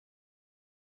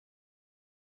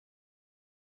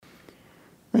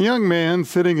A young man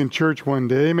sitting in church one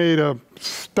day made a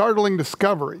startling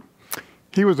discovery.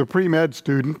 He was a pre-med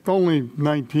student, only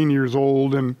 19 years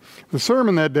old, and the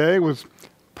sermon that day was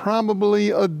probably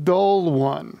a dull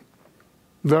one.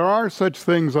 There are such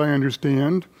things, I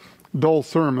understand, dull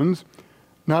sermons.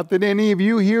 Not that any of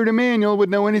you here at Emmanuel would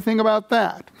know anything about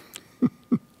that.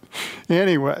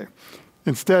 Anyway,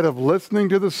 instead of listening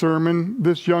to the sermon,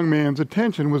 this young man's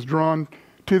attention was drawn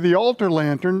to the altar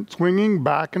lantern swinging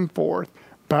back and forth,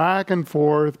 back and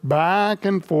forth, back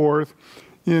and forth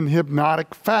in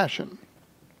hypnotic fashion.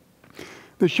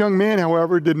 This young man,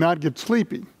 however, did not get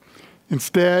sleepy.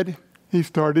 Instead, he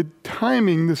started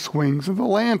timing the swings of the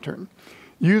lantern,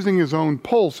 using his own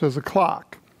pulse as a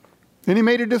clock. And he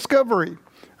made a discovery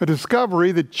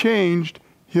that changed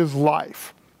his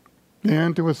life,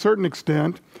 and to a certain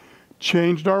extent,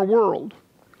 changed our world.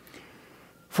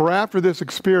 For after this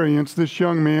experience, this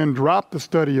young man dropped the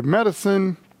study of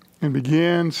medicine and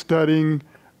began studying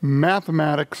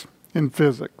mathematics and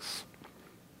physics.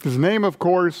 His name, of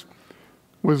course,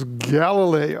 was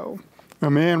Galileo, a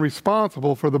man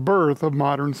responsible for the birth of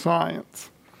modern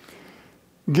science.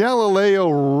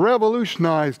 Galileo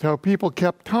revolutionized how people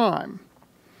kept time.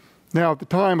 Now, at the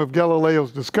time of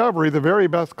Galileo's discovery, the very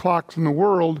best clocks in the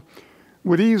world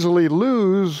would easily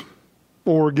lose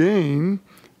or gain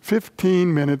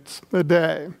 15 minutes a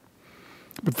day.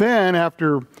 But then,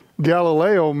 after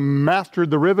Galileo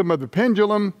mastered the rhythm of the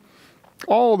pendulum,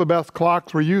 all the best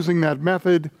clocks were using that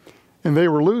method, and they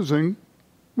were losing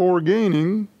or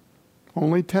gaining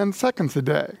only 10 seconds a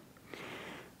day.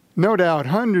 No doubt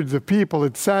hundreds of people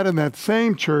had sat in that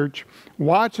same church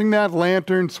watching that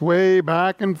lantern sway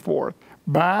back and forth,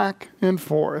 back and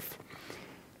forth.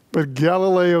 But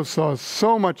Galileo saw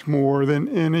so much more than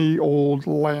any old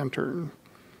lantern.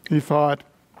 He thought,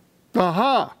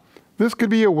 aha, this could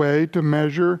be a way to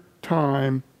measure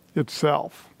time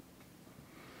itself.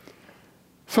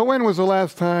 So when was the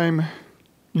last time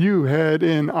you had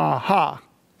an aha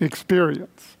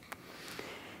experience?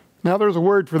 Now there's a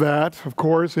word for that, of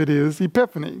course, it is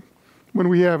epiphany. When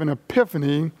we have an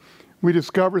epiphany, we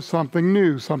discover something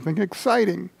new, something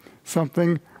exciting,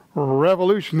 something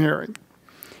revolutionary.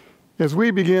 As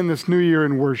we begin this new year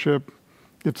in worship,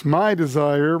 it's my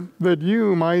desire that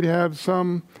you might have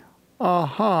some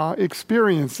aha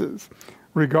experiences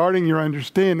regarding your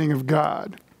understanding of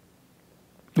God.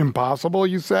 Impossible,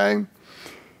 you say?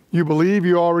 You believe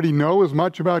you already know as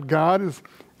much about God as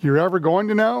you're ever going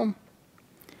to know?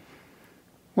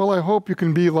 Well, I hope you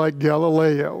can be like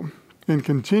Galileo and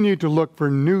continue to look for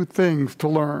new things to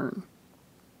learn.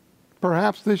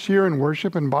 Perhaps this year in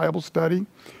worship and Bible study,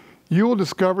 you will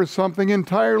discover something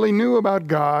entirely new about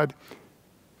God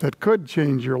that could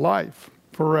change your life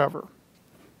forever.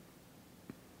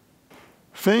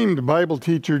 Famed Bible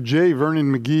teacher J.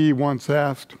 Vernon McGee once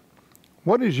asked,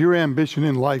 "What is your ambition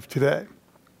in life today?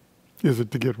 Is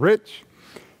it to get rich?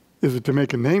 Is it to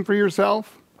make a name for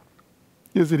yourself?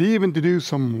 Is it even to do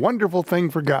some wonderful thing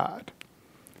for God?"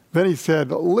 Then he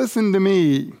said, "Listen to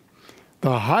me.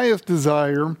 The highest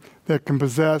desire that can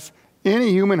possess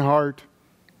any human heart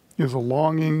is a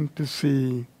longing to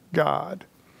see God."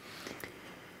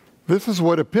 This is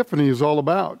what Epiphany is all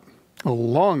about, a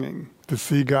longing to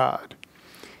see God.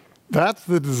 That's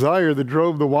the desire that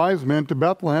drove the wise men to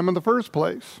Bethlehem in the first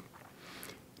place.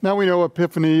 Now we know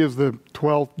Epiphany is the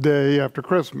 12th day after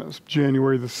Christmas,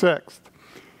 January the 6th.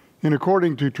 And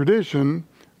according to tradition,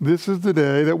 this is the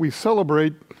day that we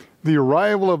celebrate the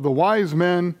arrival of the wise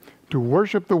men to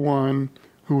worship the one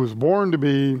who was born to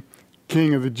be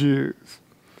King of the Jews.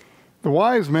 The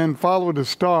wise men followed a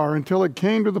star until it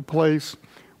came to the place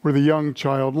where the young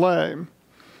child lay.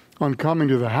 On coming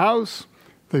to the house,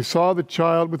 they saw the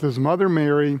child with his mother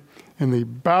Mary, and they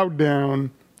bowed down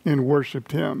and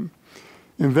worshiped him.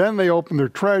 And then they opened their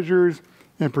treasures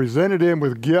and presented him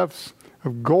with gifts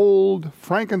of gold,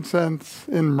 frankincense,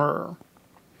 and myrrh.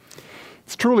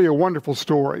 It's truly a wonderful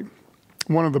story,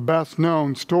 one of the best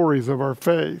known stories of our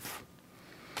faith.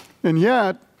 And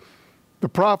yet, the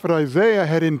prophet Isaiah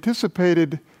had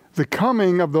anticipated the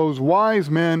coming of those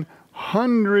wise men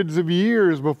hundreds of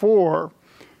years before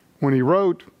when he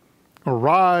wrote,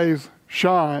 "Arise,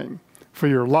 shine, for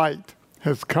your light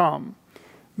has come.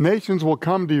 Nations will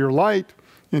come to your light,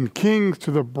 and kings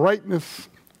to the brightness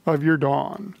of your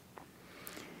dawn."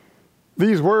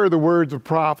 These were the words of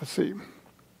prophecy.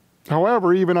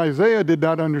 However, even Isaiah did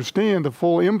not understand the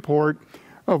full import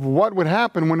of what would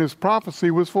happen when his prophecy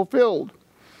was fulfilled.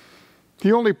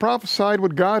 He only prophesied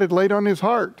what God had laid on his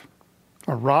heart.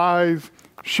 Arise,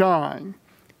 shine,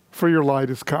 for your light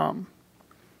has come.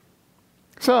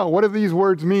 So, what do these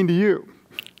words mean to you?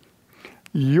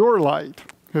 Your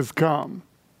light has come.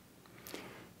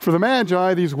 For the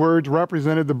Magi, these words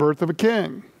represented the birth of a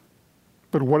king.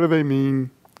 But what do they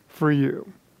mean for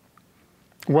you?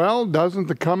 Well, doesn't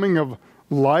the coming of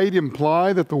light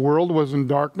imply that the world was in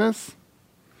darkness?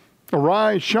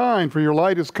 Arise, shine, for your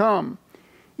light has come,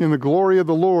 and the glory of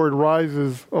the Lord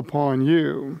rises upon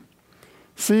you.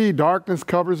 See, darkness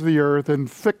covers the earth, and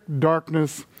thick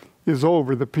darkness is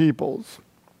over the peoples.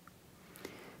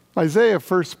 Isaiah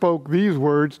first spoke these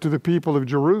words to the people of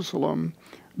Jerusalem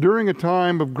during a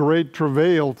time of great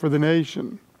travail for the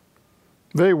nation.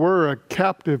 They were a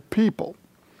captive people.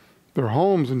 Their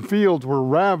homes and fields were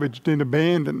ravaged and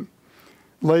abandoned,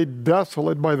 laid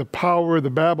desolate by the power of the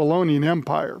Babylonian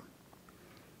Empire.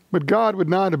 But God would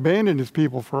not abandon his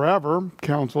people forever,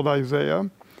 counseled Isaiah.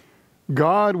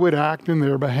 God would act in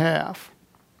their behalf.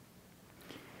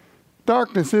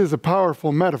 Darkness is a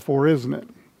powerful metaphor, isn't it?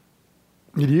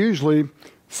 It usually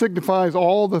signifies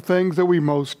all the things that we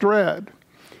most dread.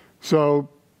 So,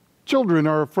 children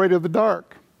are afraid of the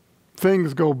dark.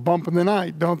 Things go bump in the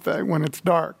night, don't they, when it's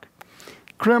dark?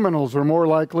 Criminals are more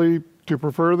likely to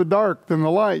prefer the dark than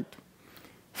the light.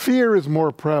 Fear is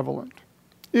more prevalent.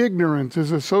 Ignorance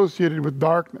is associated with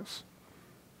darkness.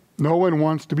 No one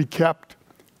wants to be kept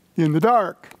in the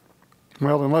dark.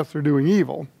 Well, unless they're doing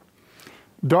evil.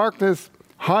 Darkness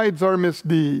hides our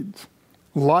misdeeds.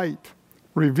 Light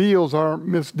reveals our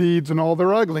misdeeds and all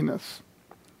their ugliness.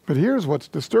 But here's what's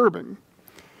disturbing.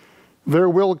 There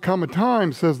will come a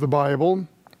time, says the Bible,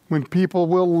 when people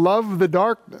will love the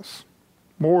darkness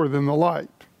more than the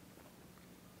light.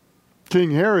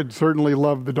 King Herod certainly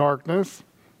loved the darkness.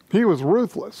 He was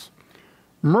ruthless,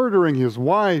 murdering his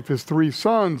wife, his 3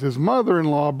 sons, his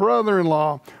mother-in-law,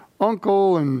 brother-in-law,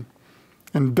 uncle,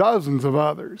 and dozens of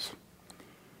others.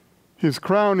 His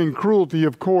crowning cruelty,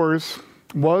 of course,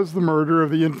 was the murder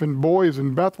of the infant boys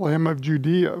in Bethlehem of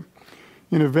Judea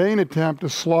in a vain attempt to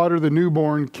slaughter the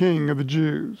newborn king of the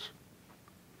Jews.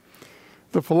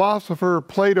 The philosopher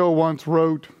Plato once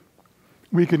wrote,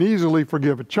 "We can easily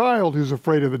forgive a child who's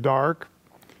afraid of the dark.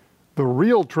 The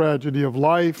real tragedy of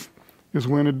life is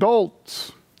when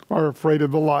adults are afraid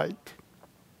of the light."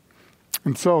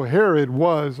 And so Herod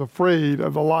was afraid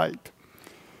of the light.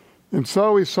 And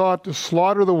so he sought to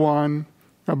slaughter the one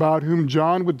about whom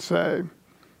John would say,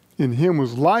 "In him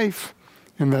was life,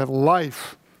 and that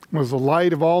life was the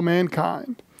light of all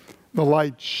mankind. The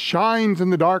light shines in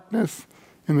the darkness,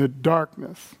 and the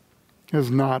darkness has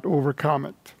not overcome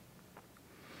it."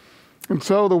 And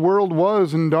so the world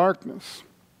was in darkness.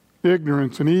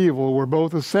 Ignorance and evil were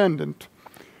both ascendant,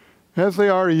 as they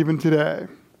are even today.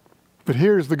 But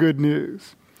here's the good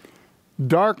news.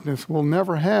 Darkness will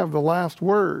never have the last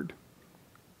word.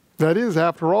 That is,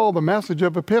 after all, the message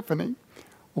of Epiphany.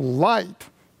 Light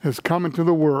has come into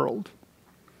the world.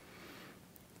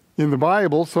 In the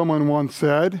Bible, someone once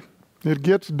said, it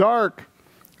gets dark,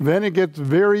 then it gets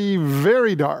very,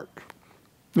 very dark,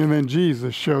 and then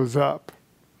Jesus shows up.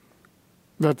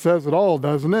 That says it all,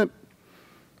 doesn't it?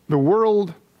 The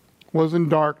world was in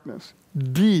darkness,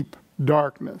 deep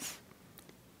darkness,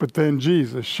 but then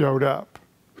Jesus showed up.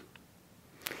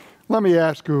 Let me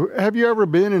ask you, have you ever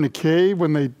been in a cave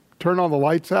when they turn all the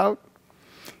lights out?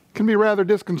 It can be rather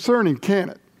disconcerting, can't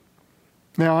it?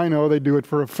 Now, I know they do it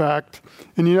for effect,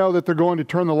 and you know that they're going to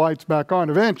turn the lights back on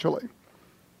eventually,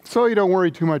 so you don't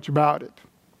worry too much about it.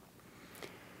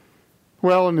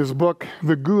 Well, in his book,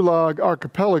 The Gulag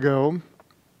Archipelago,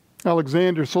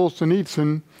 Alexander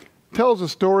Solzhenitsyn tells a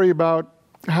story about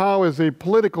how, as a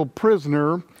political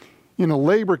prisoner in a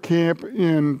labor camp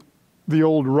in the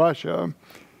old Russia,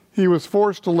 he was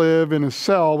forced to live in a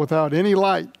cell without any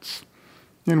lights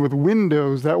and with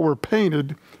windows that were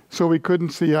painted so he couldn't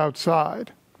see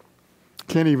outside.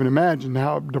 Can't even imagine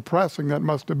how depressing that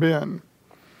must have been.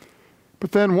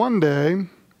 But then one day,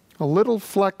 a little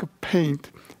fleck of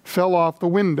paint fell off the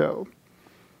window,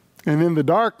 and in the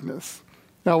darkness,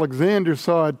 Alexander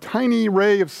saw a tiny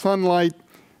ray of sunlight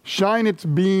shine its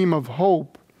beam of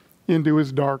hope into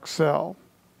his dark cell.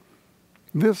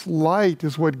 This light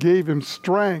is what gave him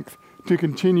strength to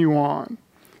continue on.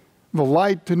 The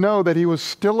light to know that he was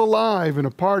still alive and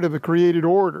a part of the created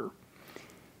order.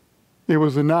 It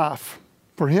was enough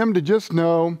for him to just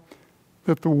know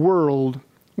that the world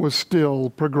was still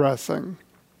progressing.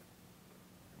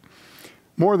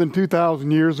 More than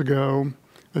 2,000 years ago,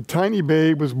 a tiny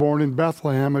babe was born in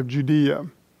Bethlehem of Judea.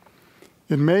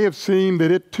 It may have seemed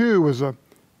that it too was a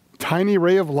tiny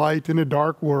ray of light in a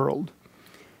dark world,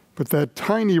 but that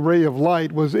tiny ray of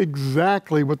light was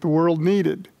exactly what the world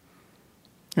needed.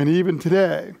 And even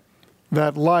today,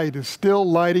 that light is still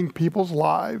lighting people's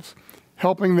lives,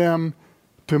 helping them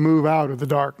to move out of the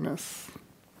darkness.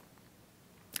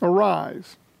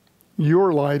 Arise,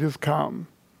 your light has come.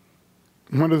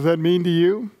 What does that mean to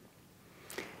you?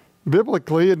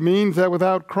 Biblically, it means that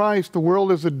without Christ, the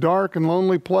world is a dark and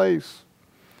lonely place.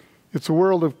 It's a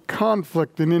world of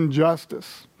conflict and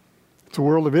injustice. It's a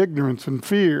world of ignorance and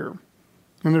fear.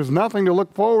 And there's nothing to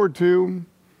look forward to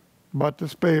but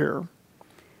despair.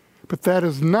 But that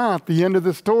is not the end of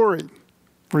the story.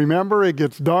 Remember, it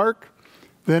gets dark,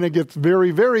 then it gets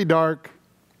very, very dark,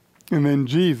 and then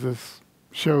Jesus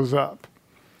shows up.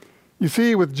 You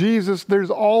see, with Jesus, there's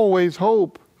always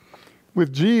hope.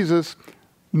 With Jesus,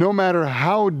 no matter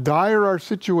how dire our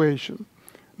situation,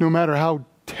 no matter how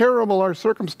terrible our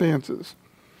circumstances,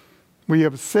 we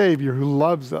have a Savior who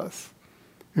loves us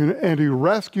and who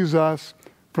rescues us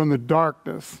from the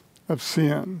darkness of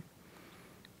sin.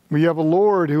 We have a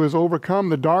Lord who has overcome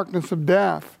the darkness of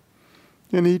death,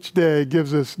 and each day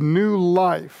gives us new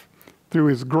life through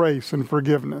his grace and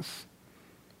forgiveness.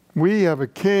 We have a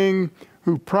King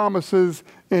who promises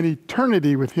an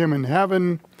eternity with him in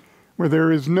heaven, where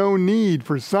there is no need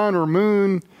for sun or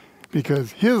moon,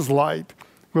 because his light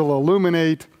will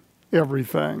illuminate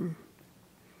everything.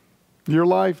 Your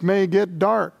life may get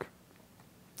dark,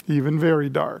 even very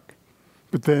dark,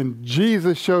 but then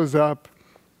Jesus shows up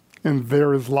and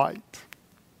there is light.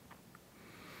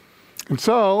 And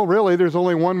so, really, there's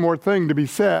only one more thing to be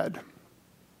said.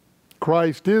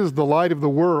 Christ is the light of the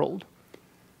world,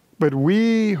 but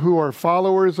we who are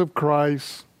followers of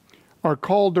Christ are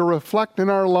called to reflect in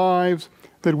our lives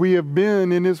that we have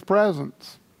been in his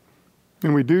presence.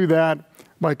 And we do that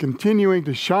by continuing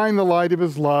to shine the light of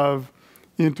his love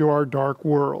into our dark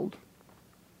world.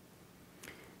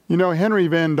 You know, Henry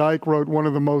Van Dyke wrote one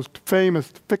of the most famous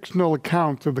fictional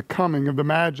accounts of the coming of the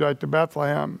Magi to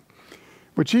Bethlehem,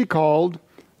 which he called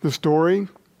the story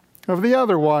of the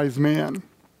other wise man.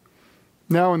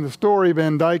 Now, in the story,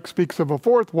 Van Dyke speaks of a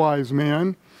fourth wise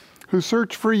man who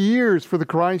searched for years for the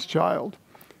Christ child,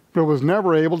 but was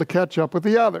never able to catch up with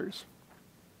the others.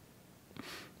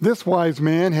 This wise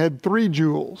man had 3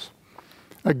 jewels,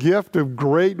 a gift of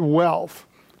great wealth,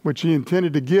 which he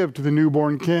intended to give to the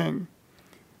newborn king.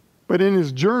 But in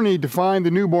his journey to find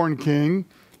the newborn king,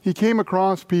 he came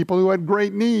across people who had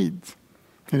great needs,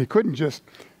 and he couldn't just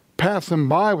pass them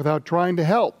by without trying to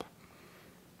help.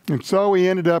 And so he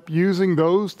ended up using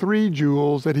those 3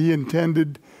 jewels that he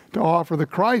intended to offer the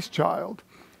Christ child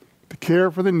to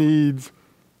care for the needs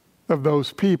of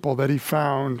those people that he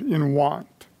found in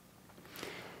want.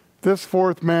 This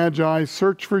fourth Magi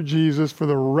searched for Jesus for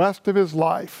the rest of his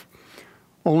life,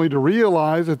 only to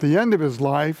realize at the end of his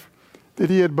life that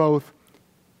he had both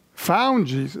found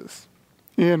Jesus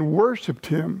and worshiped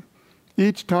him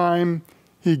each time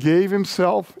he gave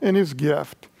himself and his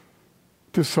gift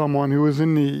to someone who was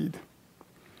in need.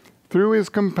 Through his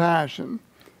compassion,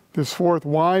 this fourth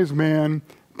wise man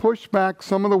pushed back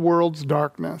some of the world's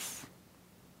darkness.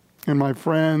 And my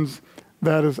friends,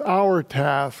 that is our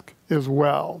task as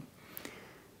well.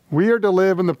 We are to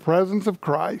live in the presence of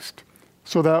Christ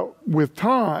so that with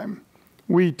time,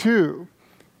 we too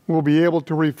will be able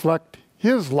to reflect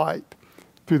his light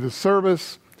through the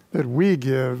service that we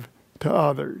give to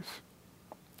others.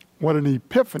 What an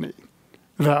epiphany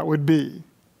that would be.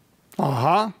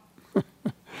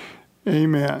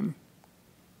 Amen.